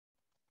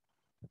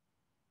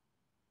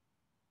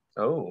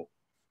Oh,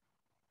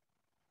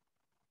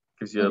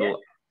 gives you a Okay.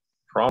 little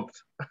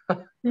prompt.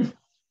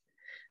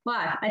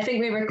 Well, I think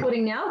we're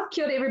recording now.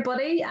 Kia ora,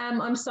 everybody.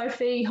 I'm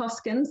Sophie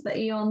Hoskins, the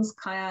Eons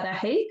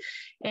Kaiarahi,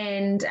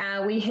 and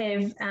we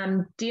have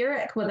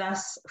Derrick with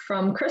us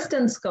from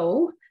Kristen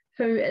School,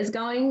 who is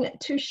going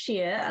to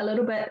share a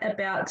little bit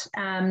about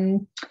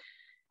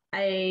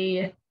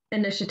a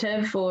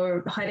initiative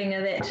or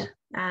haerenga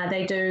that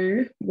they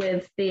do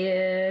with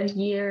their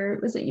year,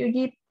 was it your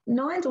year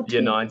 9s or 10?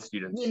 Year 9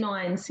 students. Year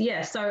 9s,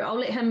 yeah. So I'll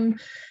let him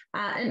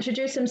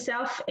introduce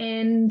himself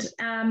and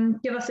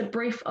give us a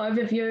brief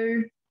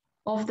overview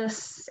of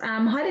this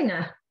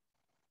haerenga.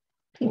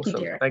 Thank you,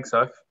 Derrick. Thanks,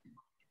 Soph.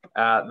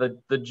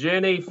 The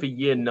journey for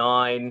year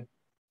 9,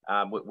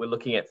 we're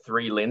looking at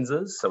 3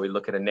 lenses. So we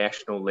look at a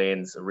national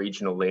lens, a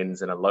regional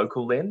lens, and a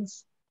local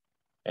lens.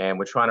 And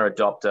we're trying to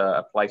adopt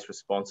a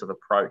place-responsive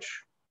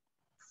approach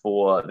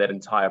for that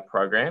entire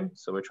program.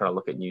 So we're trying to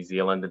look at New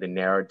Zealand and then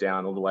narrow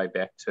down all the way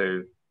back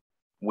to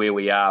where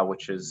we are,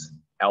 which is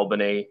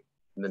Albany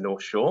in the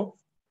North Shore.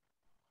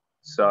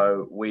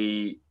 So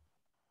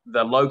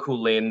the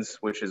local lens,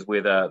 which is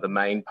where the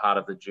main part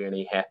of the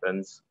journey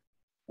happens,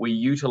 we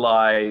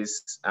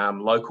utilize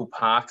local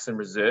parks and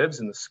reserves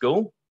in the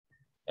school,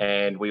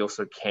 and we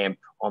also camp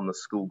on the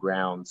school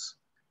grounds.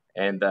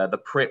 And the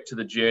prep to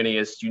the journey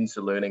is students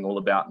are learning all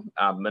about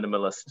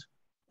minimalist,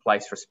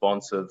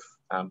 place-responsive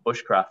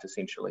bushcraft,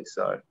 essentially.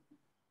 So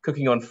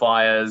cooking on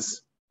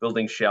fires,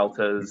 building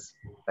shelters,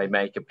 they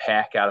make a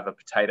pack out of a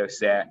potato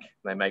sack,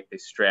 they make their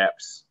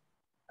straps,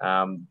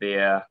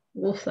 their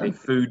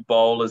food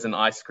bowl is an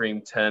ice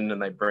cream tin,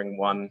 and they bring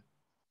one,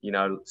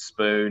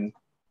 spoon,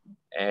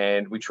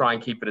 and we try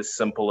and keep it as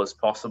simple as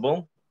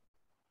possible.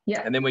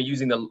 Yeah. And then we're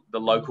using the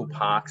local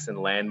parks and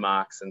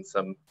landmarks and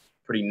some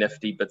pretty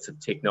nifty bits of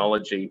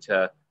technology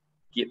to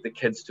get the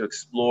kids to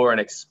explore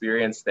and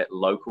experience that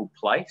local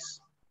place.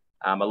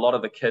 A lot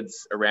of the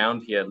kids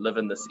around here live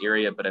in this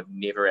area but have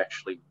never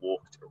actually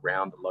walked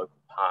around the local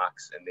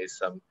parks, and there's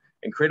some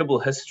incredible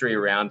history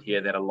around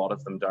here that a lot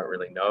of them don't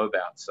really know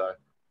about. So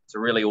it's a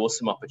really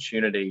awesome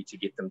opportunity to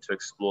get them to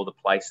explore the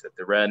place that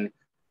they're in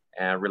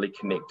and really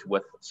connect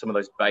with some of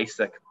those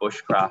basic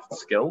bushcraft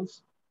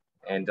skills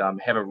and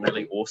have a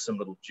really awesome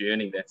little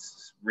journey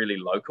that's really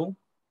local.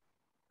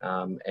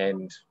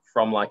 And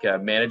from like a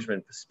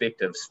management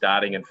perspective,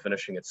 starting and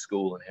finishing at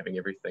school and having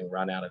everything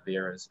run out of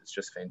there is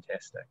just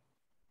fantastic.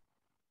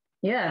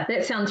 Yeah,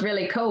 that sounds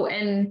really cool.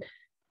 And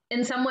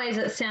in some ways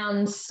it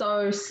sounds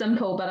so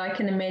simple, but I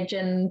can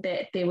imagine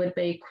that there would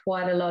be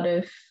quite a lot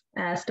of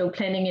still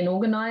planning and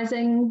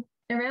organizing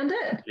around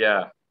it.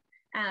 Yeah.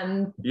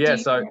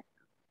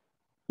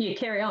 Yeah,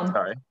 carry on.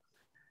 Sorry.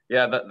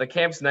 Yeah, the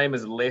camp's name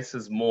is Less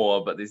is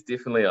More, but there's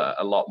definitely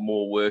a lot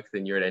more work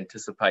than you'd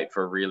anticipate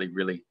for a really,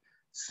 really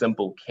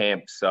simple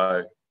camp.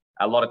 So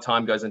a lot of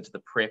time goes into the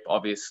prep,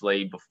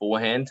 obviously,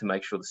 beforehand to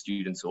make sure the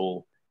students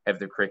all have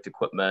the correct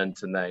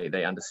equipment and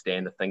they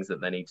understand the things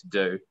that they need to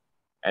do.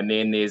 And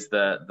then there's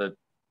the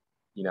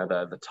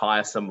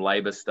tiresome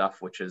labor stuff,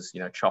 which is,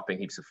 chopping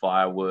heaps of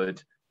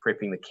firewood,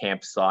 prepping the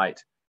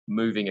campsite,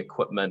 moving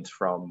equipment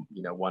from,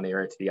 one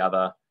area to the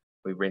other.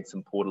 We rent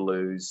some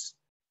portaloos.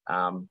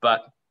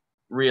 But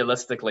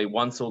realistically,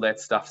 once all that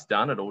stuff's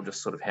done, it all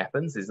just sort of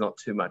happens. There's not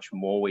too much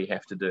more we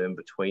have to do in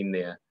between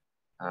there.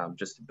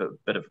 Just a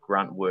bit of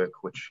grunt work,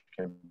 which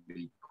can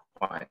be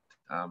quite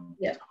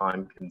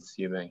time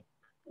consuming.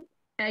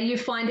 Are you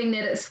finding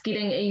that it's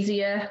getting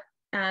easier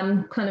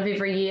kind of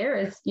every year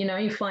as,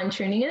 you're fine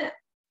tuning it?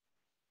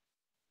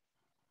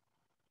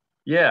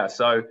 Yeah,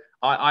 so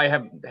I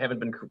haven't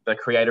been the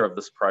creator of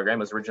this program. It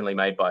was originally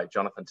made by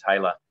Jonathan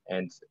Taylor,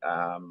 and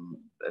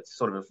it's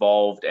sort of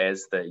evolved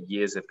as the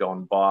years have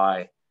gone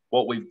by.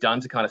 What we've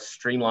done to kind of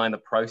streamline the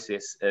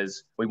process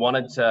is we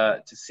wanted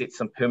to set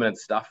some permanent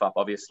stuff up,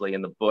 obviously,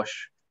 in the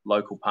bush,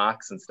 local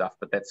parks and stuff,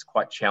 but that's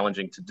quite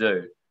challenging to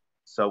do.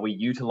 So we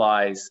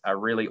utilize a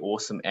really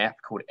awesome app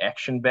called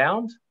Action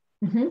Bound.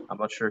 Mm-hmm. I'm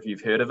not sure if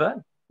you've heard of it.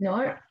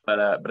 No.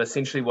 But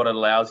essentially what it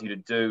allows you to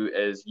do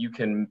is you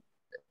can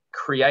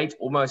create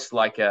almost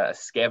like a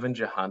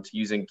scavenger hunt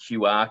using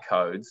QR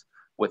codes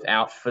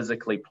without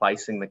physically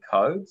placing the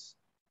codes.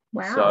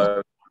 Wow.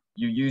 So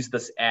you use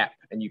this app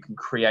and you can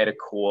create a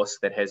course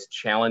that has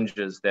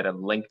challenges that are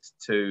linked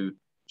to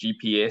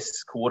GPS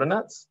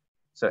coordinates.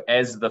 So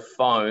as the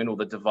phone or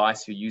the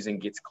device you're using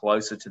gets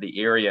closer to the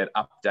area, it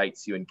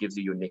updates you and gives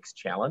you your next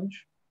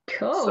challenge.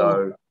 Cool.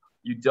 So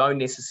you don't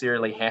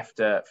necessarily have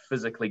to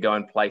physically go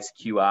and place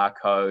QR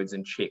codes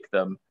and check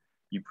them.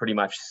 You pretty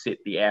much set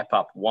the app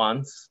up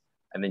once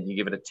and then you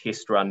give it a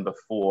test run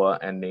before.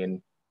 And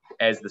then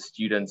as the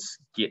students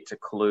get to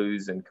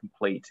clues and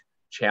complete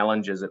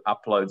challenges, it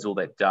uploads all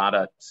that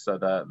data so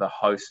the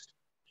host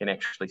can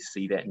actually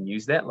see that and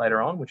use that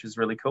later on, which is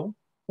really cool.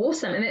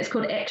 Awesome. And it's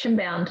called Action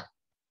Bound.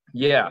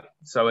 Yeah,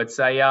 so it's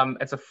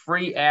a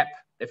free app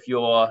if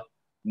you're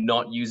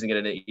not using it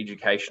in an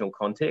educational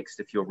context.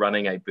 If you're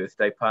running a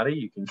birthday party,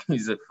 you can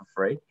use it for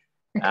free.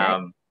 Okay.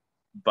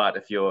 But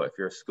if you're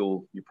a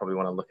school, you probably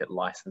want to look at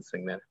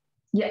licensing that.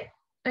 Yeah.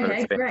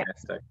 Okay, it's great.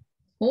 fantastic.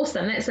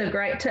 Awesome. That's a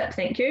great tip.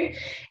 Thank you.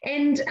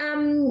 And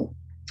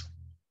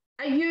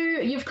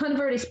you've kind of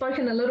already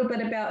spoken a little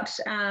bit about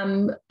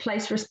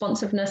place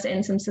responsiveness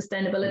and some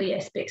sustainability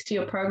aspects to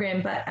your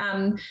program, but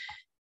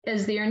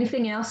is there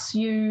anything else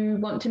you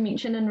want to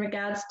mention in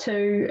regards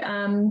to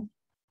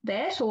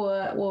that,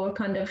 or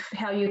kind of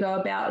how you go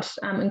about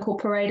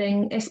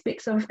incorporating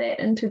aspects of that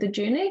into the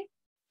journey?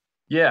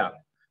 Yeah.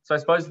 So I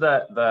suppose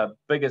the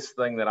biggest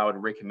thing that I would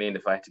recommend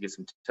if I had to give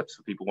some tips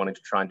for people wanting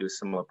to try and do a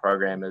similar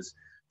program is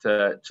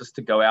to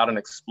go out and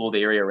explore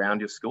the area around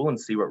your school and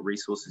see what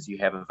resources you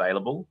have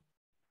available.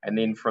 And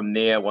then from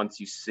there, once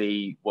you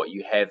see what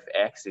you have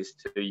access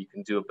to, you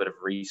can do a bit of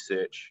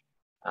research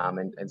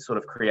and sort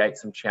of create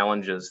some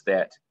challenges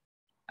that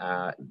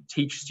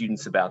teach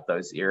students about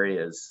those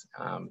areas,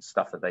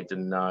 stuff that they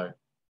didn't know.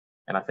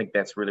 And I think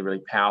that's really,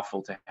 really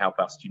powerful to help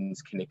our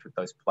students connect with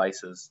those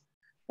places.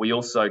 We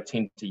also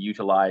tend to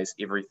utilize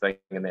everything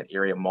in that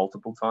area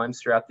multiple times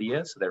throughout the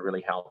year. So that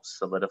really helps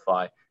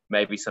solidify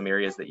maybe some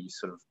areas that you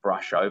sort of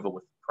brush over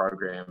with the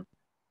program.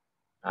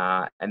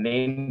 And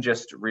then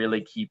just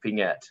really keeping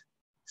it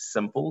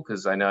simple,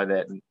 because I know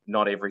that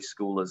not every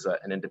school is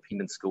an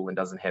independent school and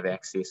doesn't have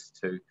access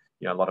to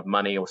a lot of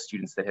money or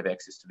students that have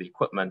access to the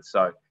equipment.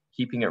 So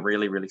keeping it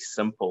really, really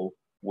simple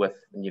with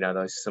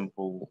those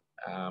simple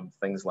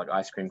things like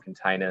ice cream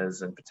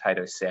containers and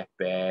potato sack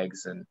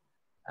bags, and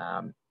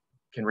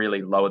can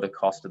really lower the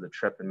cost of the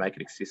trip and make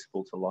it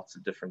accessible to lots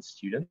of different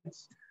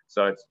students.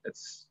 So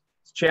it's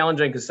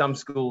challenging because some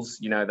schools,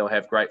 they'll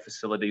have great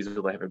facilities or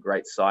they'll have a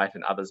great site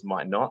and others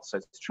might not. So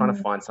it's trying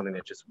to find something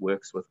that just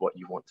works with what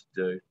you want to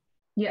do.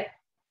 Yeah.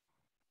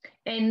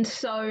 And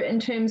so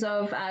in terms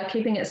of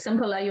keeping it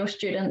simple, are your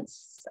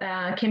students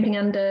camping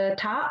under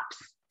tarps?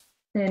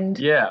 And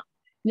yeah.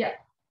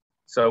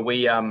 So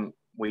we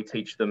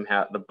teach them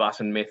the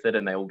button method,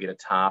 and they all get a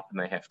tarp, and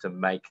they have to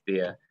make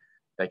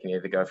they can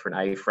either go for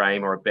an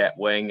A-frame or a bat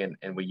wing,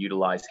 and we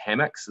utilize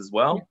hammocks as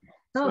well.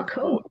 Oh, so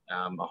cool.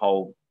 A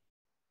whole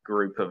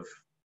group of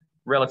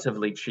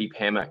relatively cheap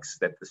hammocks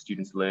that the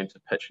students learn to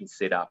pitch and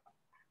set up.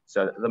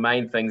 So the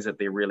main things that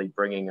they're really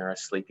bringing are a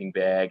sleeping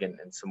bag and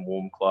some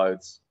warm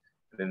clothes.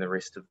 And then the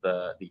rest of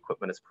the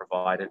equipment is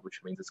provided,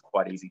 which means it's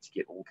quite easy to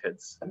get all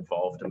kids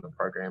involved in the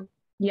program.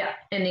 Yeah,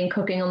 and then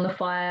cooking on the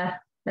fire.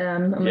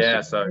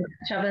 So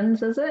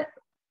ovens, is it?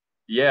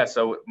 Yeah,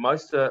 so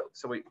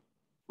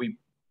we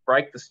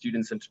break the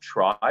students into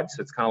tribes.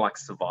 So it's kind of like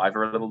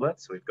Survivor a little bit.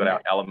 So we've got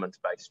our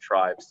element-based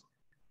tribes.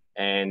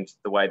 And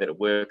the way that it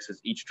works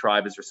is each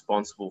tribe is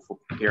responsible for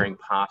preparing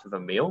part of a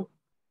meal.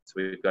 So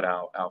we've got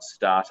our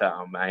starter,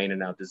 our main,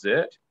 and our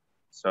dessert.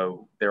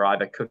 So they're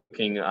either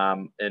cooking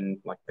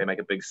they make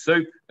a big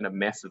soup in a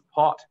massive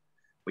pot.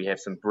 We have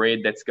some bread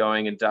that's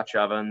going in Dutch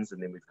ovens,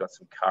 and then we've got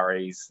some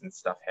curries and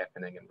stuff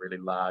happening in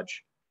really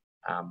large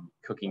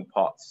cooking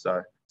pots.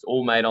 So it's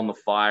all made on the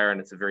fire, and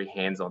it's a very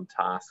hands-on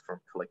task, from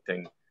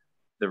collecting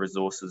the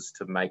resources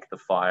to make the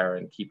fire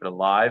and keep it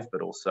alive,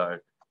 but also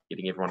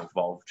getting everyone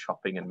involved,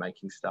 chopping and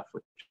making stuff,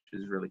 which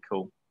is really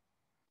cool.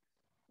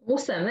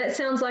 Awesome. That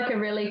sounds like a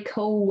really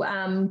cool,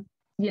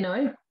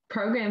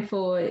 program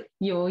for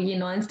your Year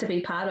 9s to be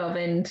part of.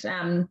 And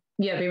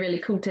it'd be really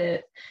cool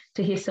to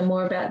hear some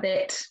more about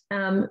that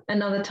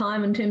another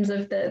time in terms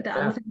of the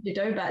other things you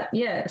do. But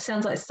it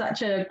sounds like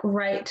such a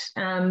great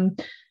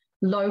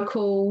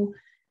local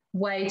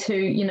way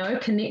to,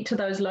 connect to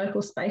those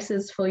local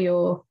spaces for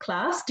your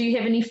class. Do you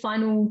have any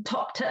final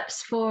top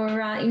tips for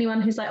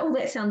anyone who's like, oh,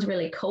 that sounds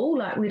really cool,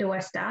 like where do I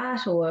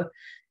start? Or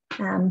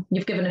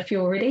you've given a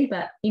few already,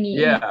 but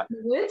any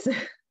words?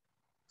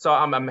 So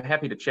I'm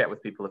happy to chat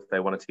with people if they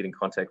wanted to get in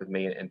contact with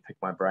me and pick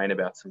my brain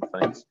about some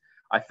things.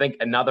 I think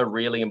another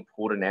really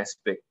important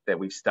aspect that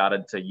we've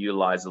started to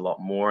utilize a lot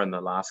more in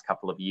the last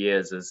couple of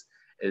years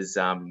is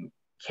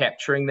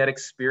capturing that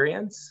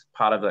experience,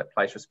 part of that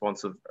place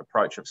responsive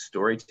approach of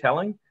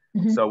storytelling.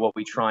 Mm-hmm. So what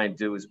we try and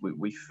do is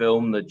we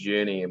film the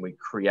journey and we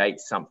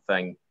create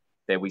something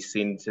that we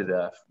send to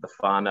the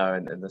whānau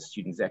and the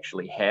students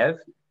actually have.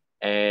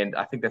 And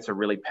I think that's a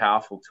really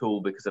powerful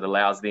tool because it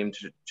allows them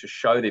to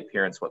show their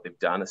parents what they've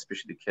done,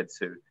 especially the kids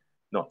who are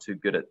not too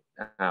good at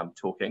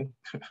talking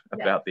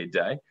about their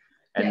day.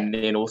 And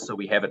then also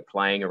we have it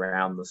playing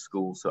around the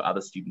school so other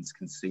students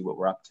can see what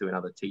we're up to and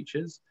other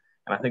teachers.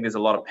 And I think there's a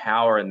lot of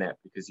power in that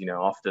because,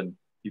 often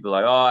people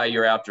are like, oh,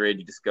 you're out, Derrick,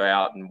 you just go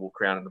out and walk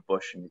around in the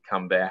bush and you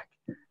come back.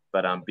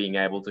 But being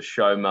able to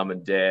show mum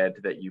and dad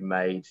that you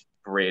made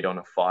bread on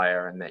a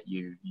fire and that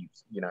you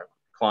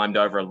climbed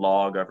over a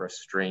log, over a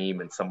stream,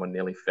 and someone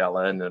nearly fell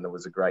in and it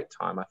was a great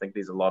time. I think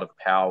there's a lot of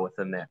power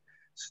within that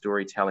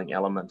storytelling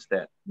element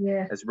that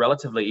is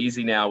relatively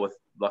easy now with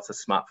lots of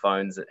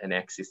smartphones and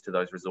access to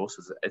those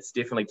resources. It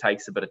definitely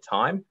takes a bit of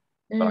time,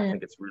 but I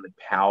think it's really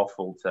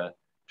powerful to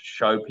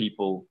show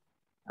people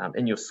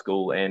in your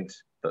school and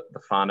the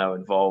whānau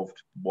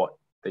involved what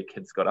their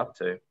kids got up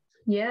to.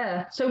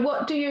 Yeah. So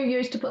what do you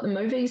use to put the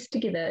movies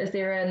together? Is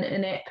there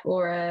an app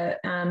or a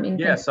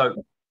anything?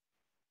 So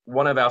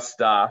one of our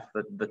staff,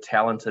 the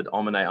talented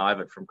Omine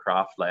Ivat from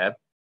Craft Lab,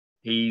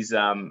 he's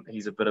a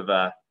bit of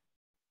a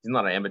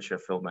not an amateur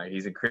filmmaker.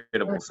 He's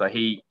incredible. So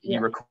he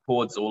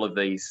records all of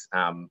these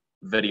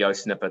video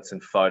snippets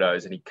and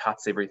photos, and he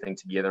cuts everything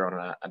together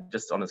on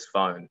just on his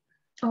phone.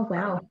 Oh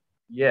wow!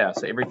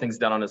 So everything's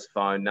done on his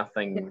phone.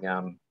 Nothing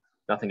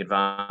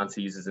advanced.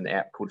 He uses an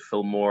app called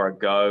Filmora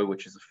Go,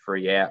 which is a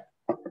free app,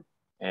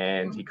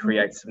 and he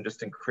creates some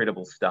just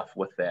incredible stuff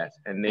with that.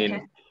 And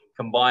then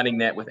combining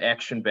that with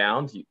Action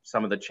Bound,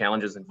 some of the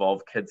challenges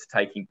involve kids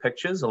taking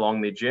pictures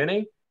along their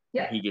journey.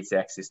 Yeah. He gets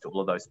access to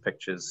all of those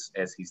pictures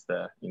as he's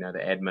the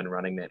admin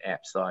running that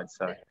app side.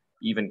 So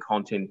even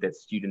content that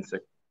students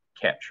are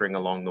capturing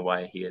along the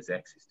way, he has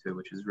access to,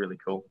 which is really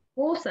cool.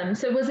 Awesome.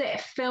 So was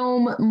that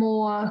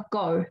Filmora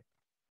Go?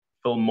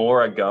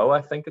 Filmora Go,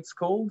 I think it's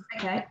called.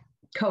 Okay,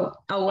 cool.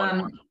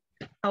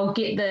 I'll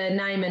get the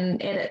name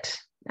and edit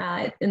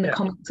in the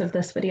comments of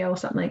this video or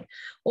something.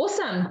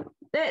 Awesome.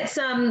 That's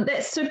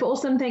super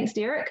awesome. Thanks,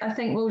 Derrick. I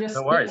think we'll just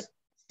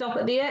stop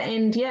it there.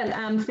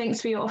 And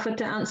thanks for your offer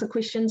to answer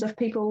questions if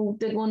people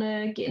did want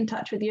to get in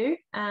touch with you.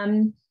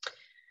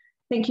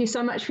 Thank you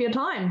so much for your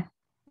time.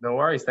 No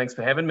worries. Thanks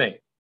for having me.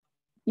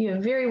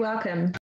 You're very welcome.